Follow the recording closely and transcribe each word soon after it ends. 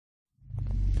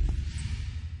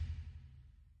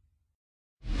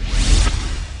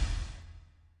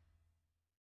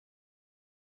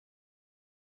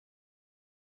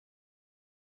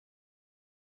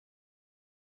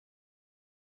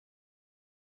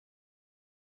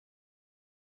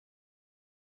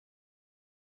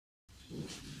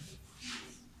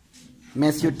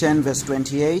Matthew 10, verse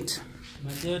 28.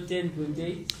 Matthew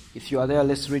 10:28. If you are there,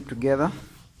 let's read together.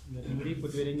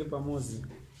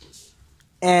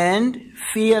 And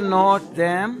fear not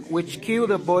them which kill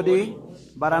the body,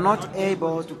 but are not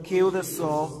able to kill the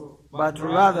soul, but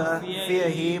rather fear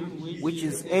him which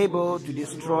is able to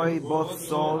destroy both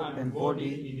soul and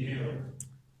body.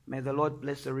 May the Lord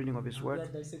bless the reading of his word.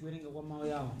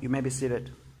 You may be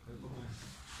seated.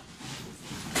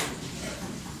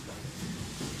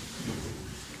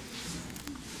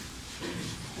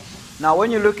 Now,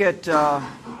 when you look at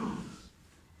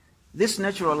this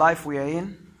natural life we are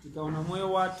in,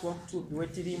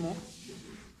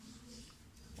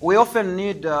 we often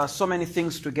need so many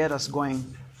things to get us going.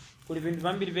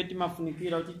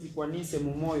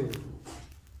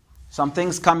 Some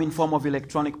things come in form of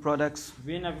electronic products.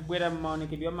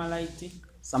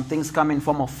 Some things come in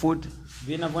form of food.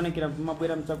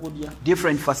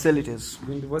 Different facilities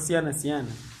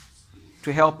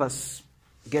to help us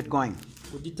get going.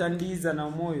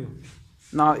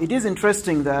 Now, it is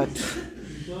interesting that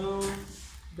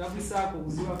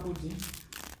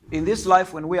in this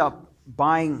life, when we are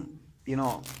buying,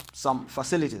 some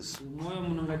facilities,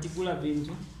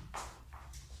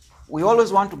 we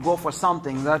always want to go for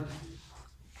something that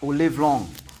will live long.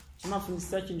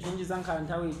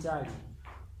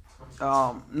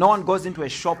 No one goes into a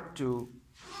shop to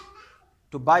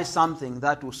buy something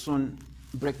that will soon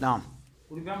break down.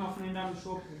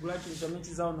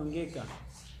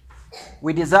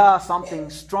 We desire something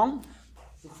strong,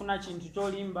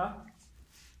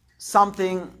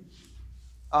 something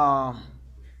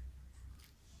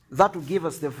that will give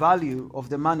us the value of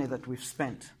the money that we've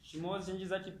spent.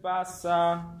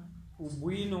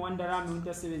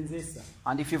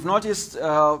 And if you've noticed,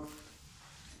 the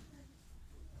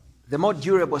more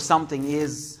durable something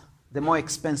is, the more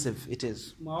expensive it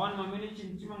is.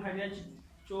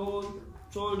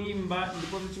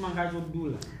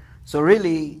 So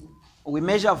really, we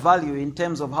measure value in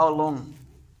terms of how long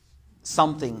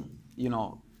something,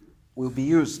 will be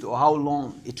used or how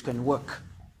long it can work.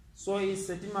 So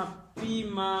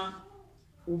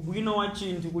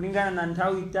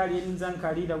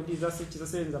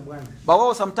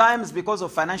but sometimes because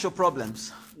of financial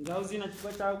problems,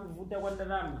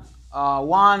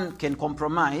 one can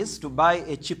compromise to buy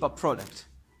a cheaper product.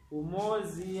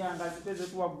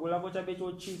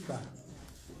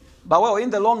 But in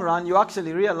the long run, you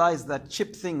actually realize that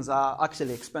cheap things are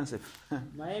actually expensive.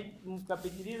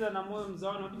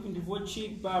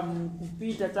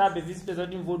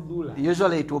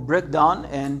 Usually it will break down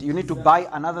and you need to buy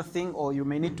another thing or you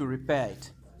may need to repair it.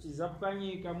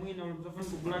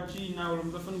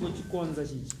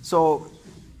 So,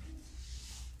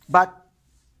 but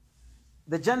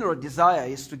the general desire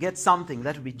is to get something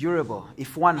that will be durable.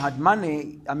 If one had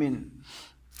money,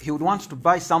 he would want to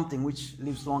buy something which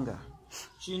lives longer.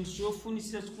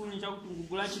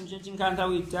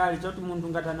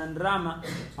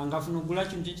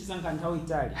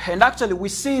 And actually, we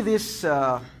see this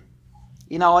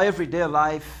in our everyday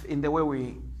life, in the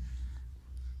way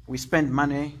we spend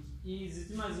money.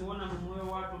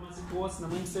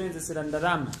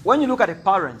 When you look at a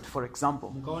parent, for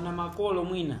example,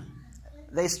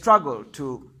 they struggle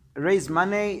to raise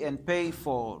money and pay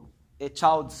for a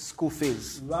child's school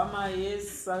fees. Why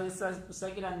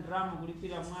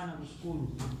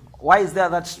is there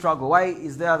that struggle? Why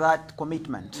is there that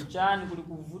commitment?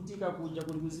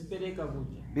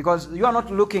 Because you are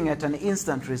not looking at an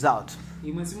instant result.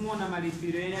 You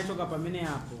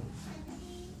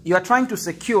are trying to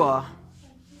secure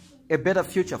a better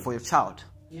future for your child.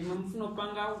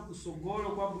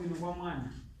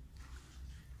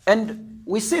 And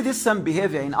we see this same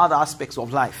behavior in other aspects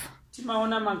of life. Right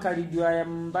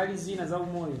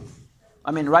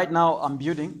now I'm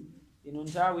building.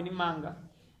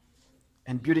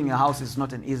 And building a house is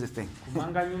not an easy thing.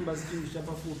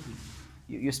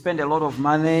 You spend a lot of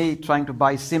money trying to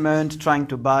buy cement, trying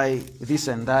to buy this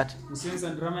and that.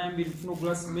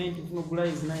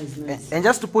 And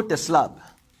just to put the slab,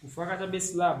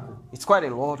 it's quite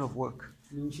a lot of work.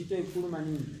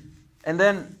 And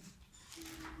then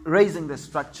raising the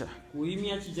structure.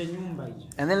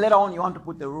 And then later on you want to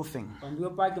put the roofing.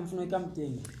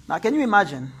 Now can you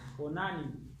imagine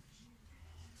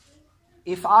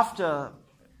if after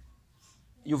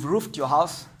you've roofed your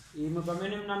house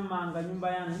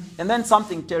and then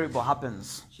something terrible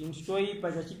happens?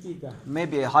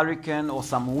 Maybe a hurricane or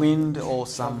some wind or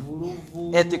some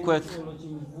earthquake.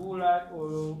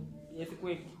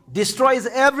 Destroys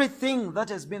everything that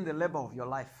has been the labor of your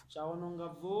life.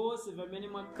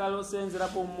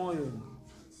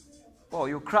 Oh,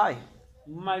 you cry.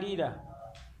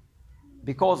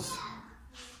 Because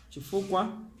chifukwa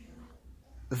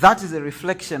that is a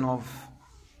reflection of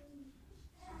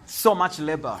so much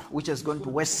labor which has gone to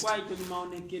waste. kwaito ni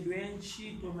maonekedwe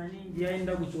y'entchito maningi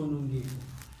yaenda kuchiwonongeka.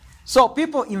 So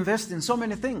people invest in so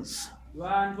many things,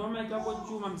 Vantu vamaikako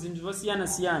chuma mzinthu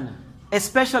zosiyana-siyana,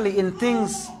 especially in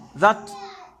things that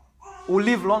will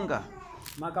live longer.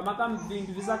 makamaka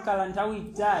mvinthu visakhala nthawi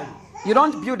itali. You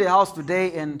don't build a house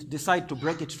today and decide to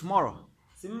break it tomorrow.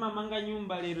 Simmamanga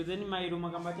nyumba lero then mairo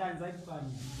makamba chanza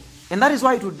ifani. And that is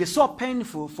why it would be so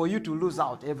painful for you to lose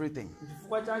out everything.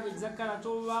 Chifukwa chake chizakhala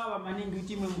chovava maningi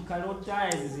kuti imwe mukhale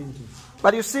otaya izi zinthu.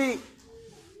 But you see,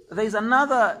 there is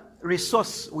another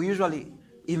resource we usually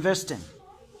invest in.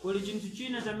 Kuli chinthu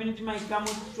china chamene timayikamo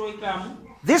choyikamo.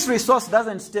 This resource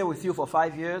doesn't stay with you for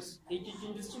 5 years. Ichi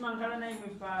chinthu sichimankhala na imwe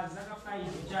pa zaka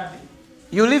 5 chabe.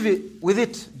 You live with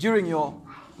it during your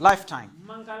lifetime.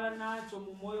 Mmankhala nacho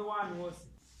mu moyo wanu wonse.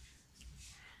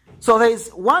 So there is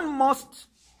one most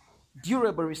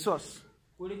durable resource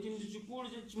Kuli chinthu chikulu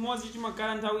chimodzi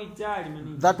chimakhala nthawi itali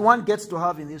maningi. that one gets to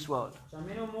have in this world,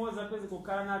 Chamene umodzi akwezi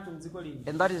kukhala nacho mdziko lino.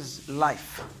 and that is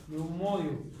life. Ni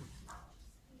umoyo.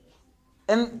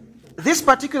 And this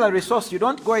particular resource, you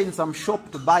don't go in some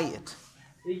shop to buy it.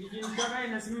 Ichi chinthu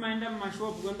chakaina simmaenda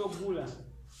mmashopu kwendogula.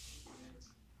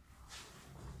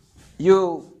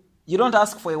 You don't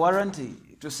ask for a warranty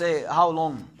to say how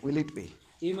long will it be.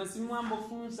 Imwe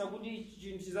simwambofunsa kuti ichi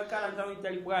chinthu chizakhala nthawi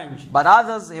itali bwanji. But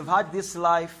others have had this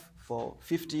life for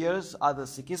 50 years, others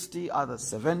 60, others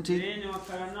 70. Ene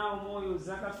wakhala nawo moyo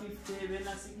zaka 50,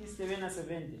 vena 60, vena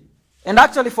 70. And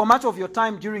actually, for much of your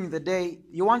time during the day,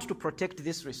 you want to protect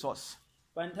this resource.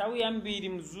 Pa nthawi yambiri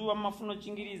mzuwa mmafuna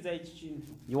ochingiriza ichi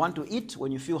chinthu. You want to eat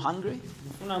when you feel hungry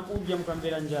Mufuna kudya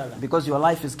mukamvera njala. because your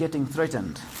life is getting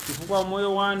threatened. Chifukwa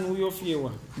moyo wanu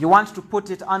uyofyewa. You want to put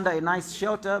it under a nice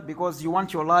shelter because you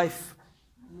want your life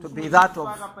to be that of,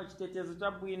 Mufuna pa chitetezo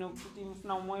chabwino kuti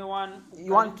mufuna moyo wanu.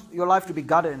 you want your life to be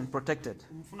guarded and protected.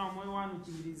 Mufuna moyo wanu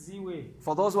uchingiriziwe.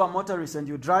 For those who are motorists and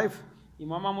you drive,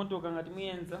 Imwe amamotoka ngati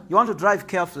muyenza. you want to drive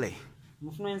carefully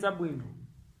Mufuna yenza bwino.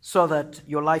 so that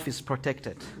your life is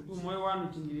protected. Kuti moyo wanu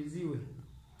uchingiriziwe.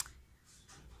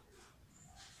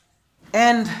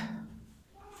 And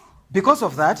because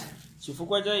of that,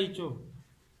 Chifukwa cha icho.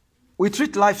 we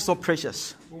treat life so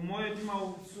precious. Umoyo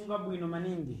timausunga bwino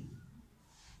maningi.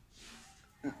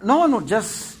 No one would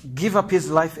just give up his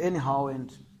life anyhow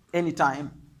and anytime.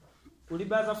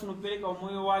 Ulibaza funa kupereka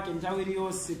umoyo wake nthawi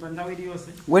iliyonse pa nthawi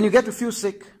iliyonse. When you get to feel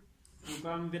sick,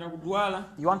 Ukamvera kudwala,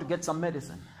 you want to get some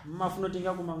medicine. mmafuna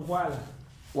tenga kumangwala.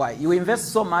 Why? You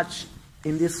invest so much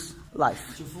in this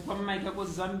life. Chifukwa mmaikako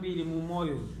zambiri mu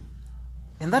moyo.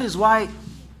 And that is why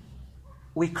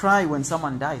we cry when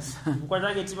someone dies. Chifukwa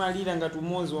chake timalira ngati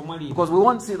umozi wa mwaliro. Because we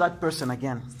won't see that person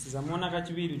again. Tizamuona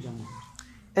kachiwiri chamu.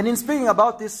 And in speaking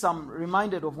about this, I'm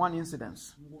reminded of one incident.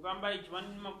 Mukukamba ichi vani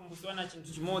makumbusana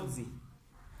chinthu chimodzi.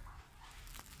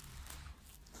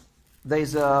 There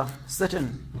is a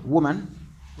certain woman,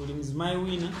 Uli mzimayi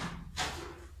wina,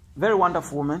 very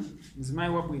wonderful woman. mzimayi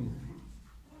wabwino.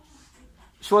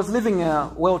 She was living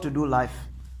a well-to-do life.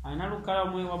 Analukhala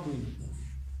moyo wabwino.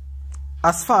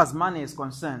 As far as money is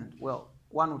concerned, well,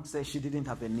 one would say she didn't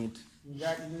have a need.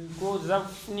 Ngati ngozi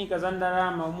zakufunika za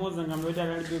ndalama umoza ngamba kuti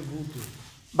analibe vuto.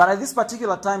 But at this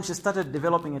particular time, she started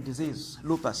developing a disease,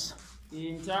 lupus.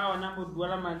 Intawa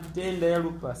nambodwala matenda ya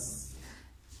lupus.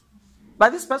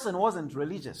 But this person wasn't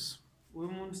religious. Uyu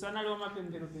muntu sanaliwa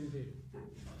mapemphero.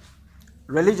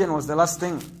 Religion was the last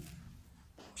thing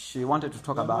she wanted to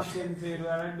talk about.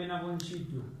 Mapemphero alibe napo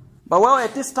ntchito. But well,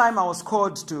 at this time I was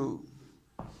called to,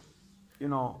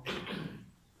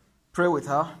 pray with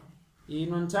her.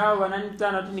 Ino ntawa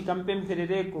vananitana kuti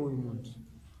nikampempherereko uyu muntu.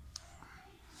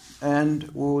 And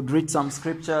we would read some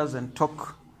scriptures and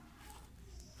talk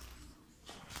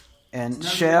and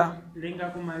share. Lenga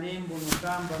kumalembo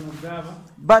nokamba nogaba.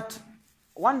 But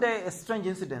one day a strange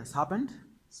incident happened.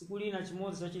 Sikulina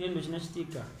chimodzi cha chilendo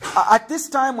chinachitika. At this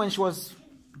time when she was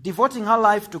devoting her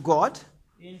life to God,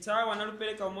 Intawa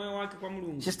analupereka umoyo wake kwa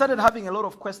Mulungu. she started having a lot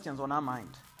of questions on her mind.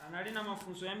 Analina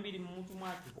mafunso yambiri mu mutu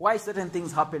mwake. Why certain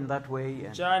things happen that way?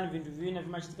 Chani vintu vina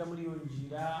vimachitika muri iyo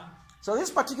njira. So this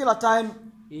particular time,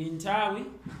 Intawi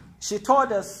she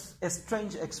told us a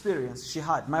strange experience she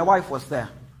had. My wife was there.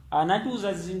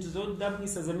 anatuza zinthu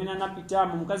zodabwisa zamene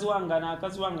anapitamo mkazi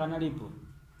wanga analipo.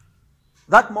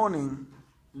 That morning,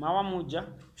 Mawa muja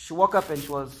she woke up and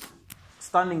she was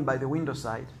standing by the window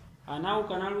side.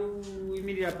 anauka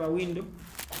naluyimirira pa window.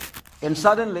 And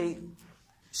suddenly,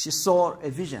 she saw a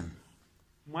vision.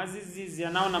 Mwazizizi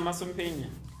anaona masompenya.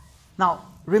 Now,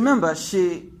 remember,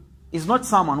 she is not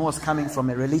someone who was coming from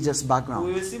a religious background.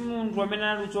 uyo si munthu amene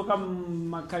aluchoka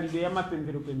makhalidwe ya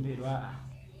mapemphero.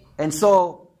 And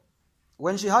so,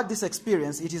 when she had this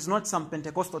experience, it is not some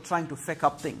Pentecostal trying to fake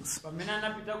up things. Pamene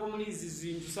anapitako muli izi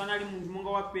zinthu sanali munthu monga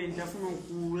wapenta afuna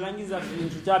kulangiza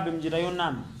vinthu chabe mnjira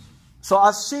yonama. So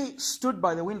as she stood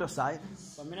by the window side,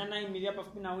 Pamene anayimirira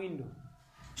pafupi na window,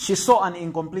 she saw an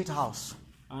incomplete house,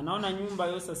 anaona nyumba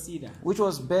yosasira which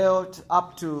was built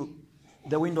up to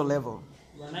the window level.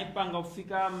 wanaipanga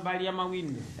kufika mbali ya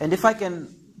mawindo. And if I can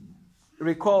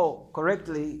recall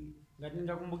correctly, Ngati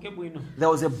ndakumbuke bwino, there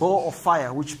was a ball of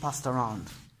fire which passed around.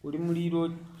 kuli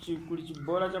muliro kuli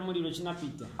chibola cha muliro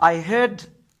chinapita. I heard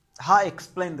her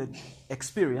explain the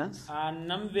experience,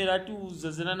 Anamvera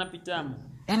tiuza zina napitamo.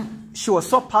 and she was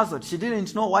so puzzled. She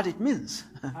didn't know what it means.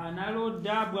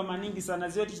 Analodabwa maningi sana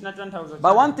zoti chinatanthauza.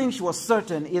 But one thing she was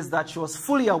certain is that she was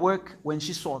fully awake when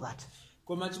she saw that.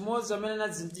 Koma chimoza amene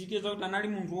anazindikiza kuti anali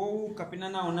munthu wouka pena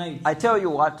naona izi. I tell you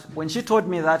what, when she told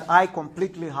me that, I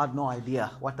completely had no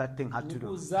idea what that thing had to do.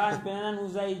 Uzani pena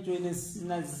nanuza icho ine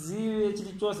sinaziwe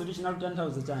chilichonse kuti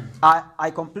chinatanthauza chani.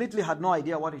 I completely had no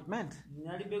idea what it meant.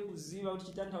 Ndinalibe kuziva kuti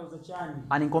chitanthauza chani.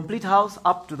 An incomplete house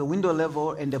up to the window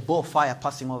level and a ball of fire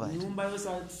passing over it. Nyumba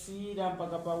yosasira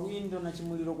mpaka pa window na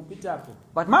chimuliro kupitapo.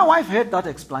 But my wife heard that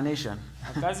explanation.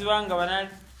 Akazi wanga wana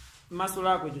maso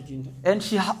lako icho chinthu. And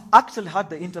she actually had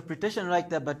the interpretation right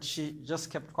there, but she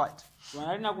just kept quiet.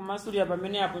 Wanalina kumasulira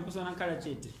pamene apo ipo sana kala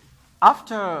chete.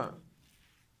 After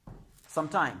some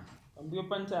time, Pambuyo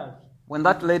pantavi. when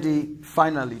that lady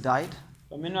finally died,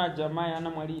 Pamene ajamai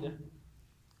anamwalira.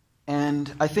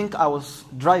 and I think I was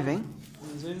driving,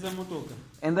 Nzoenza motoka.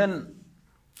 and then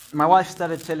my wife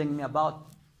started telling me about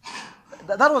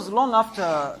that was long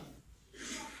after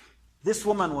this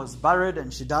woman was buried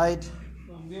and she died.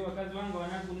 Pambuyo wakazi wanga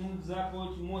wanakunuza hapo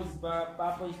chimozi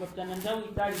papo ikapitana ndawi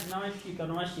itali zinawashika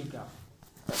na washika.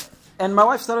 And my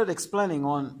wife started explaining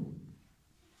on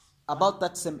about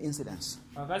that same incident.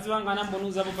 Wakazi wanga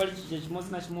anambonuza hapo pali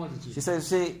chimozi na chimozi chi. She says,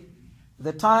 see,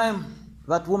 the time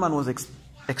that woman was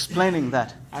explaining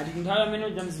that, Ati nthawi amene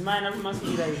ujamzimaya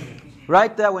nalumasulira izo.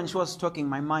 right there when she was talking,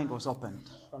 my mind was opened.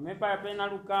 Pamepa yapena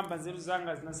lukamba nzeru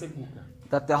zanga zinaseguka.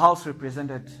 That the house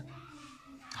represented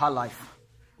her life.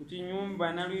 Kuti nyumba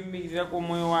analuyimirira kwa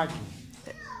moyo wake.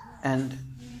 And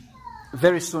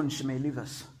very soon she may leave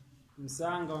us.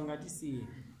 Msanga wangatisiye.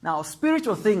 Now,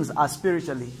 spiritual things are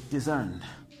spiritually discerned.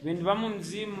 Vindu va mu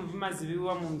mzimu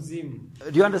vimaziviwa mu mzimu.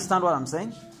 Do you understand what I'm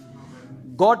saying?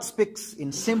 God speaks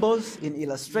in symbols, in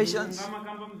illustrations. Ngama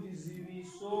kamba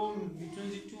mviziviso,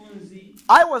 mvitunzi-tunzi.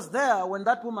 I was there when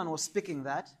that woman was speaking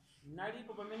that.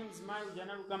 Nalipo pamene mzimayi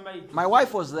ujana lukamba ito. My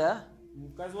wife was there,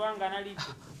 Mkazi wanga nalipo.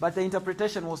 but the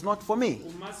interpretation was not for me.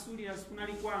 Kumasulira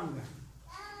sikunali kwanga.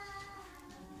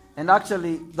 And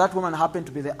actually, that woman happened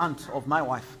to be the aunt of my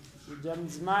wife. Uja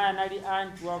mzimayi nali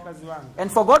anti wa wakazi wanga.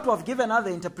 And for God to have given her the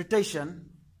interpretation,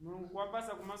 Mulungu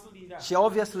kwapasa kumasulira. she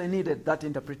obviously needed that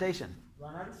interpretation.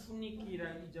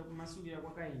 Wanalifunikira ija kumasulira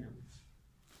kwa kaina.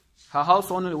 Her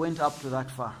house only went up to that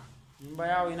far. Nyumba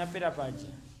yao inapera paja.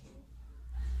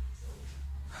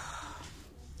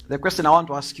 The question I want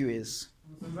to ask you is,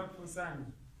 Mfunza kufusani.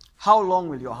 how long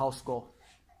will your house go?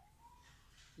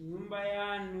 Nyumba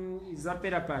yanu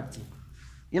izapera pati.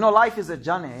 You know, life is a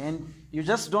journey, and you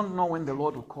just don't know when the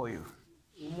Lord will call you.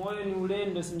 Umoyo ni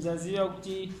ulendo simjaziwa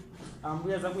kuti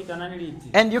ambuya za kuita nani liti.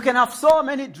 And you can have so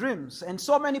many dreams and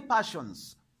so many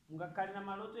passions. Ngakali na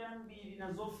maloto ya mbili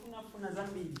na zofuna za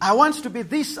mbili. I want to be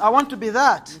this, I want to be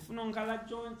that. Nifuna nkala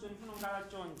choncho, nifuna nkala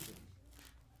choncho.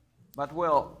 But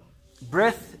well,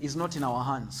 breath is not in our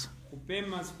hands.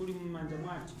 Kupema sikuli mmanja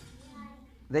mwacho.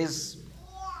 There's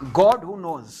God who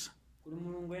knows Kuli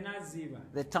mulungu enaziba.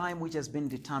 the time which has been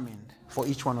determined for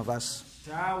each one of us.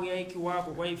 Tawi ya iki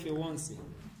wako kwa ife wonse.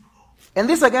 And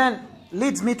this again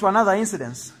leads me to another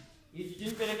incident.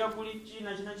 Ichimpeleka kuli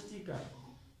china chinachitika.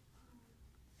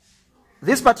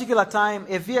 This particular time,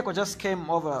 a vehicle just came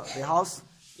over the house,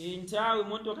 Intawi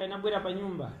motoka inabwera pa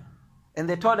nyumba. and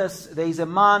they told us there is a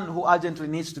man who urgently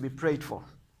needs to be prayed for.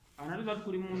 Anatuza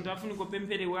kuli muntu afuniko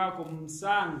pempere wako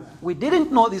msanga. We didn't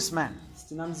know this man,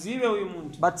 Sinamzive huyu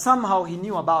muntu. but somehow he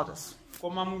knew about us.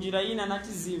 Koma munjira ina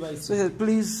natiziva So iso. he said,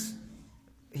 please,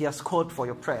 he has called for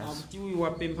your prayers. Akuti huyu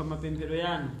wapempa mapempero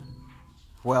yanu.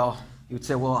 Well, you'd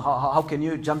say, well, how can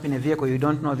you jump in a vehicle? You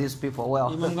don't know these people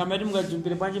well. Ima mngamedi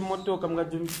mgajumpire bwanji motoka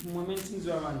mgajumpire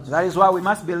ntinzi abantu. That is why we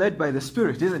must be led by the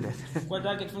Spirit, isn't it? Kwa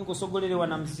take tufuniko sogolerewa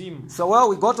na mzimu. So, well,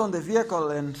 we got on the vehicle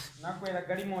and Nakwera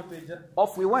gali moto ija.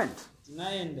 off we went.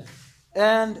 Tunaenda.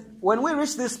 And when we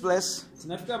reached this place,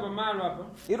 Tunafika pa mahalo hapa.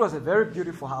 it was a very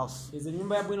beautiful house. Ize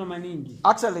nyumba ya bwino maningi.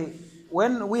 Actually,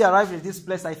 when we arrived at this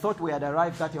place, I thought we had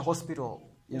arrived at a hospital.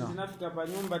 You know, Zinafika pa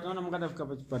nyumba taona mukatafika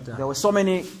pa chipatala. there were so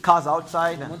many cars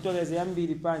outside and Motoka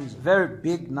ziyambiri panje. very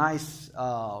big, nice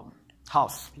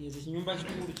house. Yezi chinyumba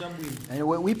chikulu cha bwino. And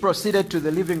we proceeded to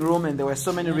the living room, and there were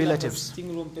so many relatives.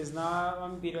 Sitting room pezina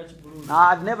wambiri wa chibululu. Now,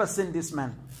 I've never seen this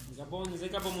man.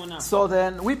 Ngabonzeka pa mwana. So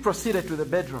then we proceeded to the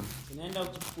bedroom. Tunaenda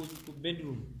ku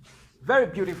bedroom. Very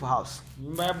beautiful house.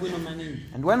 Nyumba ya bwino manini.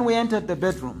 And when we entered the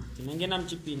bedroom, Tunangena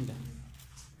mchipinda.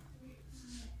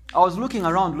 I was looking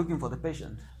around looking for the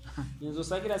patient. Nyenzo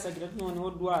sakira tunaone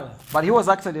odwala. But he was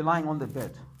actually lying on the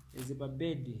bed Ezi pa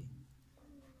bed.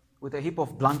 with a heap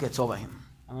of blankets over him.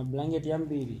 Ama blanket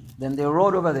yambiri. Then they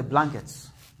rolled over the blankets.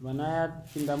 Banaya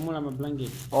pindamula ma blanket.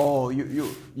 Oh, you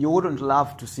wouldn't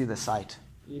love to see the sight.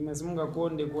 Imesimunga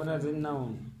konde kuona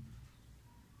zenaona.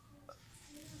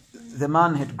 The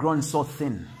man had grown so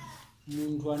thin.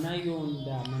 Muntu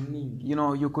anayonda maningi. You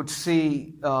know, you could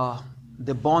see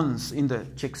the bones in the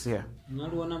cheeks here.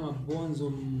 Naluona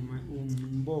mabonzo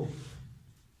mbo.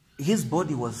 His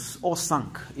body was all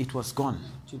sunk. It was gone.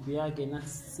 Chupi yake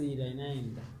nasira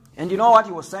inaenda. And you know what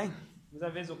he was saying?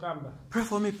 Mzavezo kamba. Pray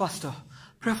for me, Pastor.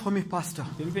 Pray for me, Pastor.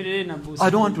 Pempelele na busi. I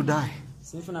don't want to die.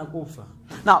 Sifuna kufa.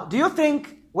 Now, do you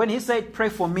think when he said pray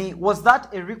for me, was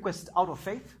that a request out of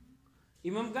faith?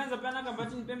 Imamganza pana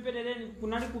kambati nipempelele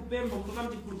kunali kupemba kutoka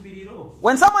mtikulupiriro.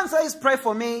 When someone says pray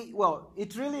for me, well,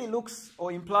 it really looks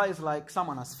or implies like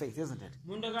someone has faith, isn't it?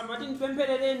 Munda kambati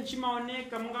nipempelele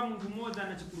nchimaoneka munga mungu moza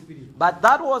na chikulupiriro. But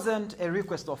that wasn't a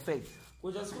request of faith.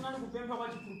 Kuja sikunali kupemba kwa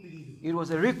chikulupiriro. It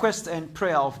was a request and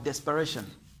prayer of desperation.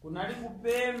 Kunali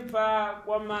kupemba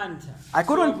kwa manta. I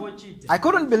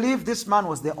couldn't believe this man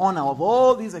was the owner of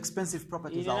all these expensive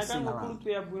properties I was seeing around.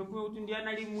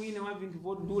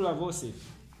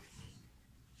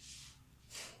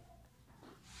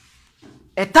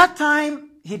 At that time,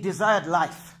 he desired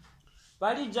life.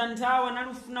 At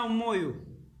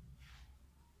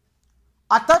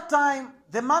that time,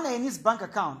 the money in his bank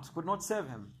account could not save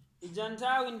him.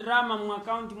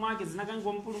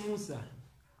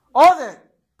 All the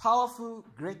powerful,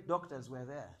 great doctors were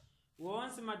there.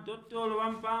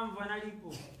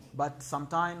 But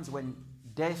sometimes when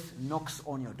death knocks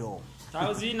on your door,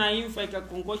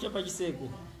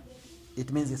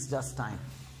 it means it's just time.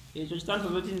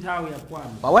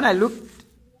 But when I looked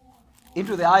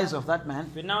into the eyes of that man,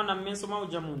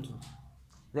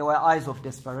 they were eyes of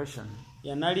desperation.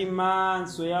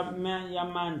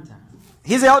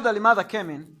 His elderly mother came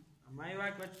in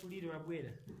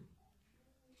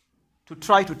to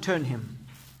try to turn him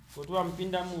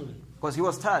because he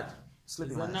was tired,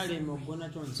 sleeping.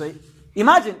 So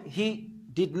imagine, he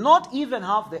did not even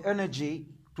have the energy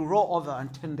to roll over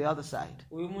and turn the other side.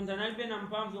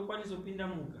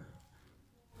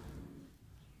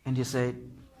 And he said,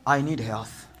 I need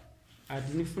health. I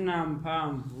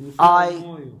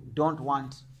don't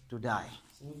want to die.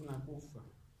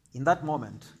 In that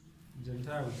moment,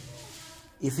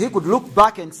 if he could look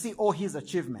back and see all his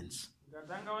achievements,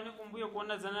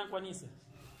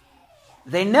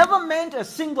 they never meant a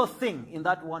single thing in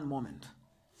that one moment.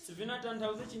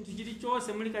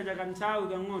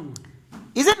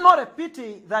 Is it not a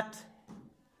pity that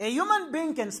a human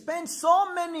being can spend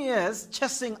so many years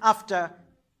chasing after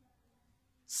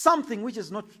something which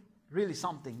is not really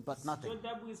something, but nothing?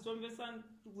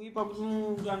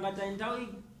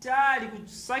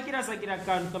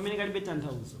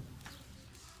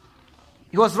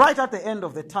 He was right at the end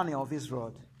of the tunnel of his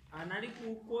road.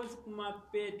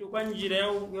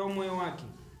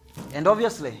 And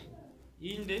obviously,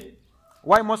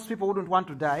 why most people wouldn't want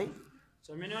to die,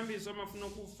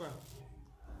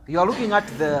 you are looking at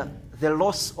the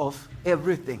loss of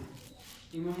everything.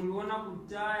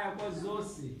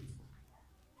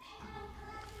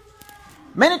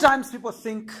 Many times people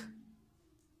think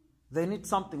they need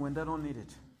something when they don't need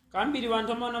it. They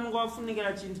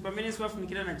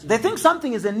think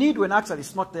something is a need when actually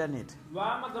it's not their need.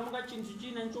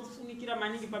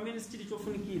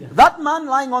 That man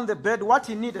lying on the bed, what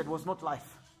he needed was not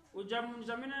life.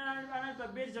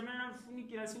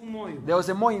 There was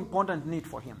a more important need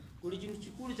for him.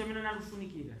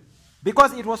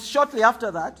 Because it was shortly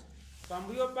after that,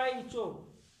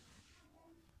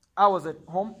 I was at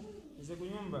home,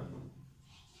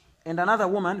 and another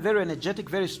woman, very energetic,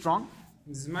 very strong,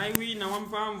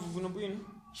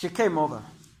 she came over.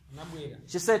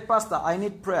 She said, Pastor, I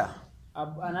need prayer.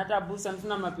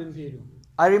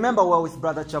 I remember we were with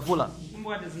Brother Chavula.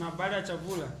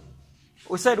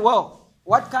 We said, well,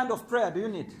 what kind of prayer do you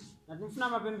need?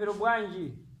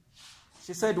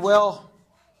 She said, well,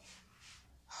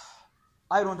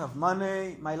 I don't have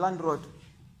money. My landlord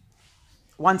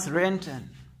wants rent and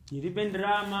ilibe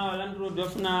ndirama walandlord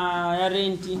wafuna ya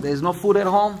renti There's no food at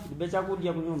home. ilibe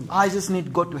chakudya ku nyumba I just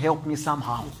need God to help me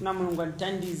somehow. ndifuna mulungu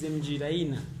anditandize mnjira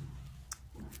ina.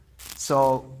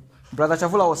 So Brother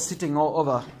Chavula was sitting all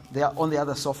over there on the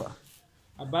other sofa.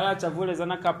 abala Chavula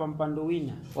zanakapa mpando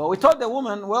wina. Well, we told the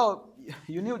woman, well,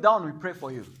 you kneel down, we pray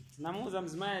for you. Namuza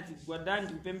mzimayi ati gwadani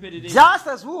tipempelere. Just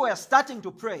as we were starting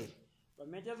to pray,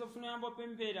 pamechazo funa yambo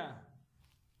pempera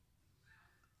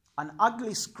an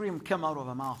ugly scream came out of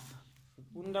her mouth.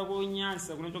 kupunda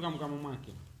konyansa kunatoka mkamwa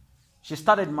mwake. She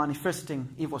started manifesting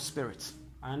evil spirits,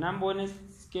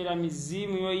 anamboonekera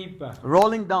mizimu yoipa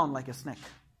rolling down like a snake.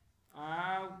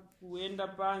 kuenda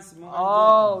pansi monga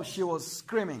Oh, she was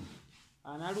screaming.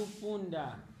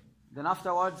 analupunda. Then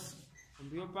afterwards,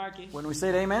 mbiyo pake when we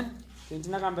said amen,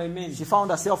 tinakamba amen she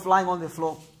found herself lying on the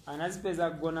floor. anazipeza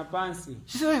kugona pansi.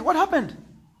 She said, hey, what happened?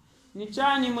 Ni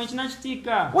chani mwe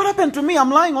chinachitika? What happened to me? I'm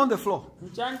lying on the floor. Ni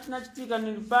chani chinachitika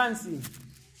nili pansi?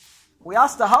 We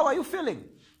asked her, how are you feeling?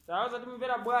 Taweza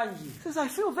tumvera bwanji. She says, I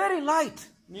feel very light.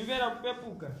 Nimvera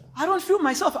kupepuka. I don't feel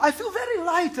myself. I feel very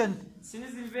light and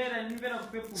Sinizimvera nimvera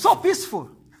kupepuka. so peaceful.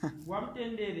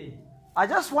 Wamtendere. I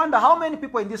just wonder how many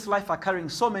people in this life are carrying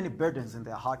so many burdens in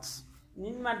their hearts.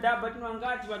 Nini madaba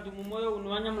tunangati watu mumoyo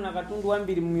unwanya muna katundu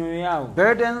wambiri mumyoyo yao.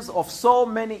 Burdens of so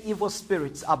many evil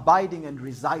spirits abiding and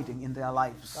residing in their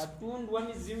lives. Katundu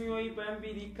wamizimu yoipa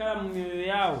yambiri kala mumyoyo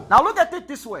yao. Now look at it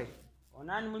this way.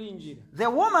 Onani mulinjira. The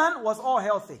woman was all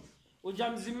healthy.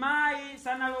 Ujamzimai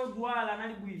sana lodwala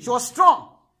analibwiri. She was strong.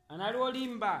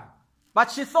 Analiolimba.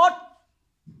 But she thought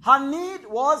her need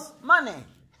was money.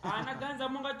 Anaganza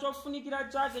monga chofunikira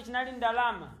chake chinali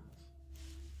ndalama.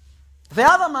 The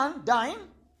other man dying,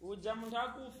 Ujamuntu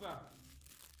akufa.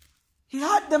 he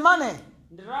had the money.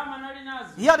 Ndirama nali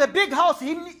nazo. He had a big house.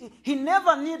 He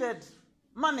never needed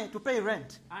money to pay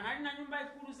rent. Anali na nyumba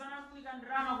ikulu sana kulika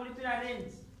ndirama kulipira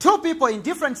rent. Two people in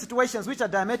different situations which are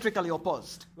diametrically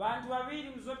opposed. Bantu wawili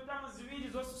mzopitamu ziwili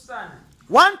zosusana.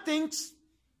 One thinks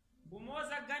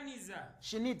Bumoza ganiza.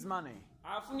 she needs money.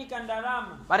 Afunika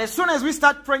ndarama. But as soon as we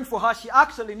start praying for her, she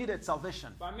actually needed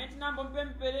salvation. Pameti nambo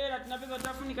mpemperera tunapeza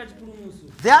tafunika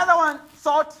chipulumusu. The other one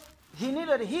thought he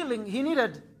needed healing. He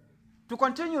needed to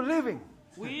continue living.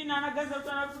 Wina anagaza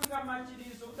utanafunika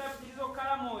machilizo. Utafutilizo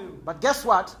kala moyo. But guess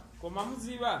what? Koma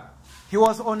mziba. He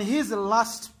was on his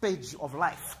last page of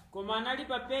life. Koma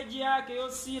analipa peji yake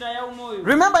yosira ya umoyo.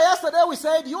 Remember yesterday we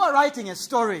said you are writing a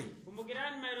story.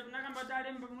 Kumbukirani mailo tunakamba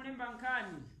talemba mulimba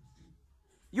nkani.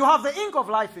 You have the ink of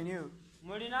life in you.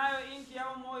 Mulinayo inki ya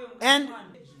umoyo And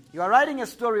mkani. you are writing a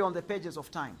story on the pages of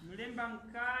time. Mulimba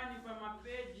nkani pa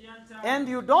mapeji ya ntani. And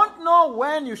you don't know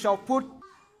when you shall put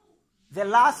the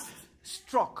last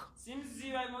stroke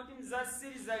Simziwa imoti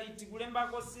mzasiri zaliti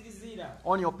kulembako sirizira.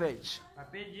 on your page.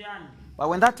 Papeji yani. But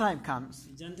when that time comes,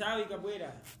 Jantawi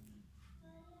kabwera.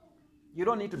 you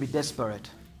don't need to be desperate.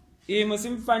 Imo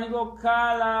simfaniko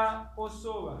kala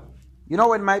osoba. You know,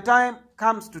 when my time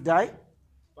comes to die,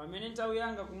 Pamene ntawi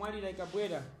yanga kumwalira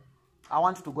ikabwera. I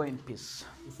want to go in peace.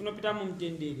 Ifuna pita mu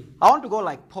mtendere. I want to go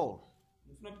like Paul,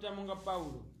 Ifuna pita munga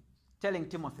Paulo. telling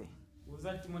Timothy,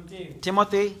 Uza Timoteo.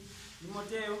 Timothy,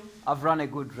 Timoteo. I've run a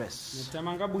good race.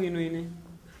 Natamanga bwino ine.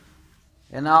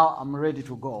 And now I'm ready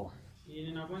to go.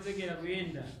 Ine nakonzekera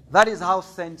kuyenda. That is how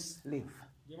saints live.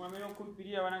 Jemwe amene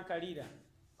okumpirira wanankalira.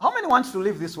 How many wants to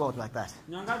live this world like that?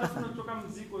 Nyangaza funa kutoka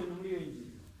mziko ino mliyo inji.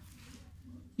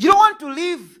 You don't want to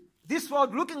live this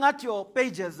world looking at your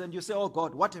pages and you say, oh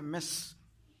God, what a mess.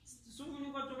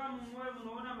 Sukunyuka toka mmoyo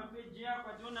munaona mapeji yako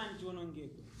ationa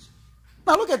nchionongeko.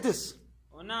 Now look at this.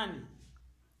 Onani.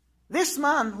 This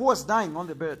man who was dying on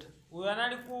the bed,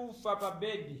 Uyanali kufa pa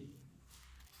bedi.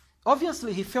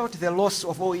 obviously he felt the loss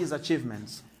of all his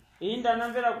achievements. Inda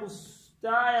anamvera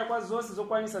kustaya kwa zonse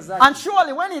zokwanisa zake. And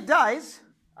surely when he dies,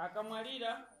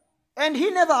 Akamwalira. and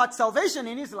he never had salvation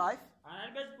in his life,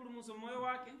 Analibe chipulumuso moyo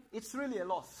wake. it's really a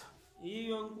loss.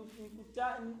 Iyo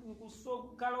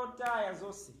nkusokala otaya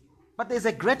zonse. But there's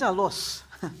a greater loss.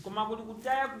 Koma kuli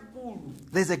kutaya kukulu.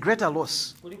 There's a greater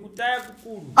loss. Kuli kutaya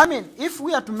kukulu. I mean, if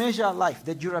we are to measure life,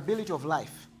 the durability of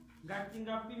life, Ngati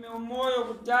ngapime umoyo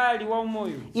kutali wa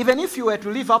umoyo. even if you were to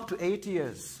live up to 80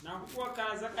 years, Na kukuwa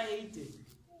kala zaka 80.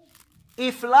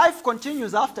 if life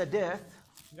continues after death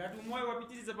Ngati umoyo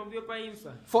wapitiliza pambuyo pa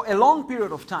imfa. for a long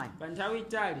period of time, Pa nthawi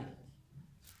itali.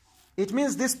 it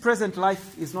means this present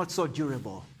life is not so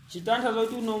durable. Chitantha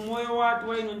zoti uno umoyo watu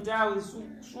wa ino nthawi su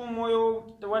umoyo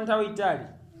wa nthawi itali.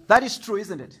 That is true,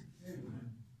 isn't it?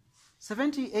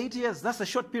 70, 80 years, that's a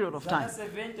short period of Zaka time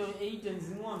 70 or 80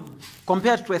 nzing'ono.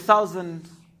 compared to 1,000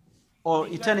 or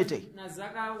eternity. na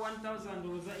zaka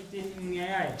 1000 za eternity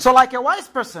muyaya. So like a wise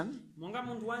person Monga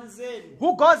muntu wanzeru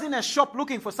who goes in a shop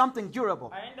looking for something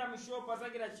durable, aenda mushopa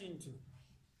azakira chintu.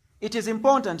 it is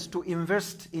important to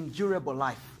invest in durable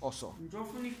life also.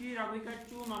 Njofunikira kuika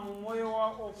chuma mu moyo wa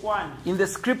okwana. In the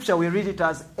scripture we read it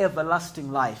as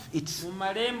everlasting life. Mu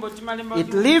malembo timalemba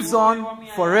It lives on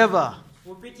forever.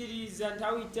 Upitiriza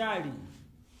nthawi itali.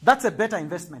 That's a better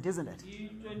investment, isn't it?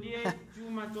 Icho ndiye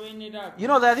chuma toyenera. You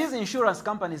know, there are these insurance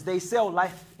companies, they sell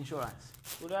life insurance.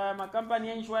 Kuna makampani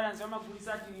ya insurance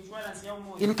amagulisa insurance ya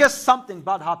umoyo. In case something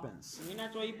bad happens,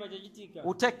 Minatoipa chachitika.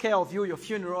 we'll take care of you, your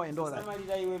funeral and all that.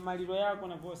 Samalira iwe maliro yako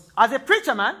na boss. As a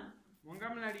preacher, man, Monga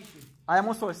mnalishi. I am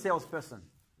also a salesperson.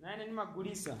 Naye ni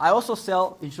magulisa. I also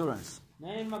sell insurance,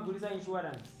 Naye ni magulisa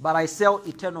insurance. but I sell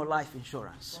eternal life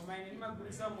insurance. Kwa maana ni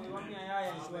magulisa moyo wa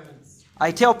miyaya insurance.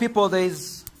 I tell people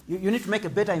you need to make a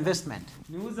better investment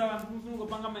Niuza wantu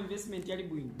ngopanga ma investment yali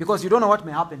bwino. because you don't know what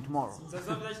may happen tomorrow.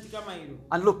 Sasa zachitika mailo.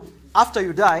 And look, after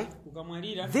you die,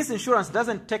 Ukamwalira. this insurance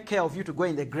doesn't take care of you to go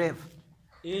in the grave.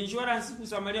 Insurance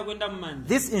kusamalia kwenda mmanda.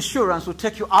 This insurance will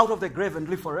take you out of the grave and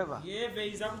live forever. Yeve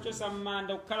izakuchosa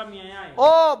mmanda kukala miyaya.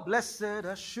 Oh, blessed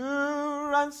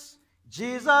assurance,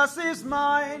 Jesus is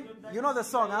mine. You know the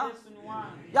song, huh?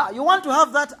 Yeah, you want to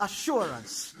have that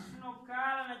assurance.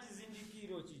 Unokala na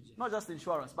chizindikiro chije. Not just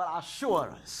insurance, but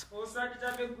assurance.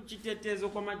 Osachitabe kuchitetezo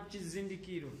kwa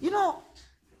chizindikiro. You know,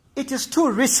 it is too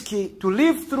risky to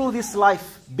live through this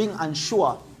life being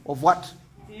unsure of what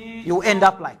you end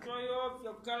up like.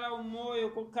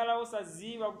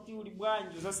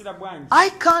 I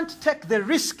can't take the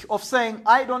risk of saying,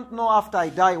 I don't know after I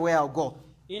die where I'll go.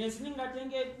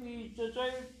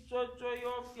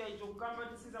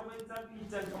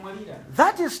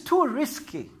 That is too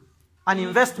risky an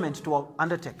investment to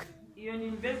undertake.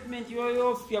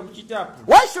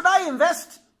 Why should I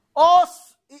invest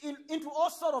into all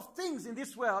sorts of things in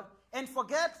this world and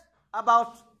forget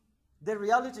about the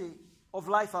reality of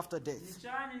life after death?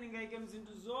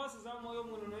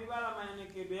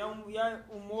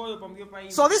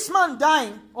 So this man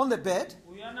dying on the bed,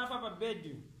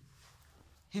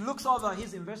 he looks over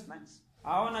his investments.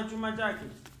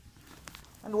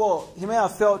 And well, he may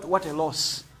have felt what a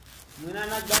loss.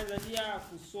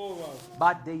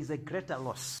 But there is a greater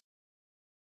loss.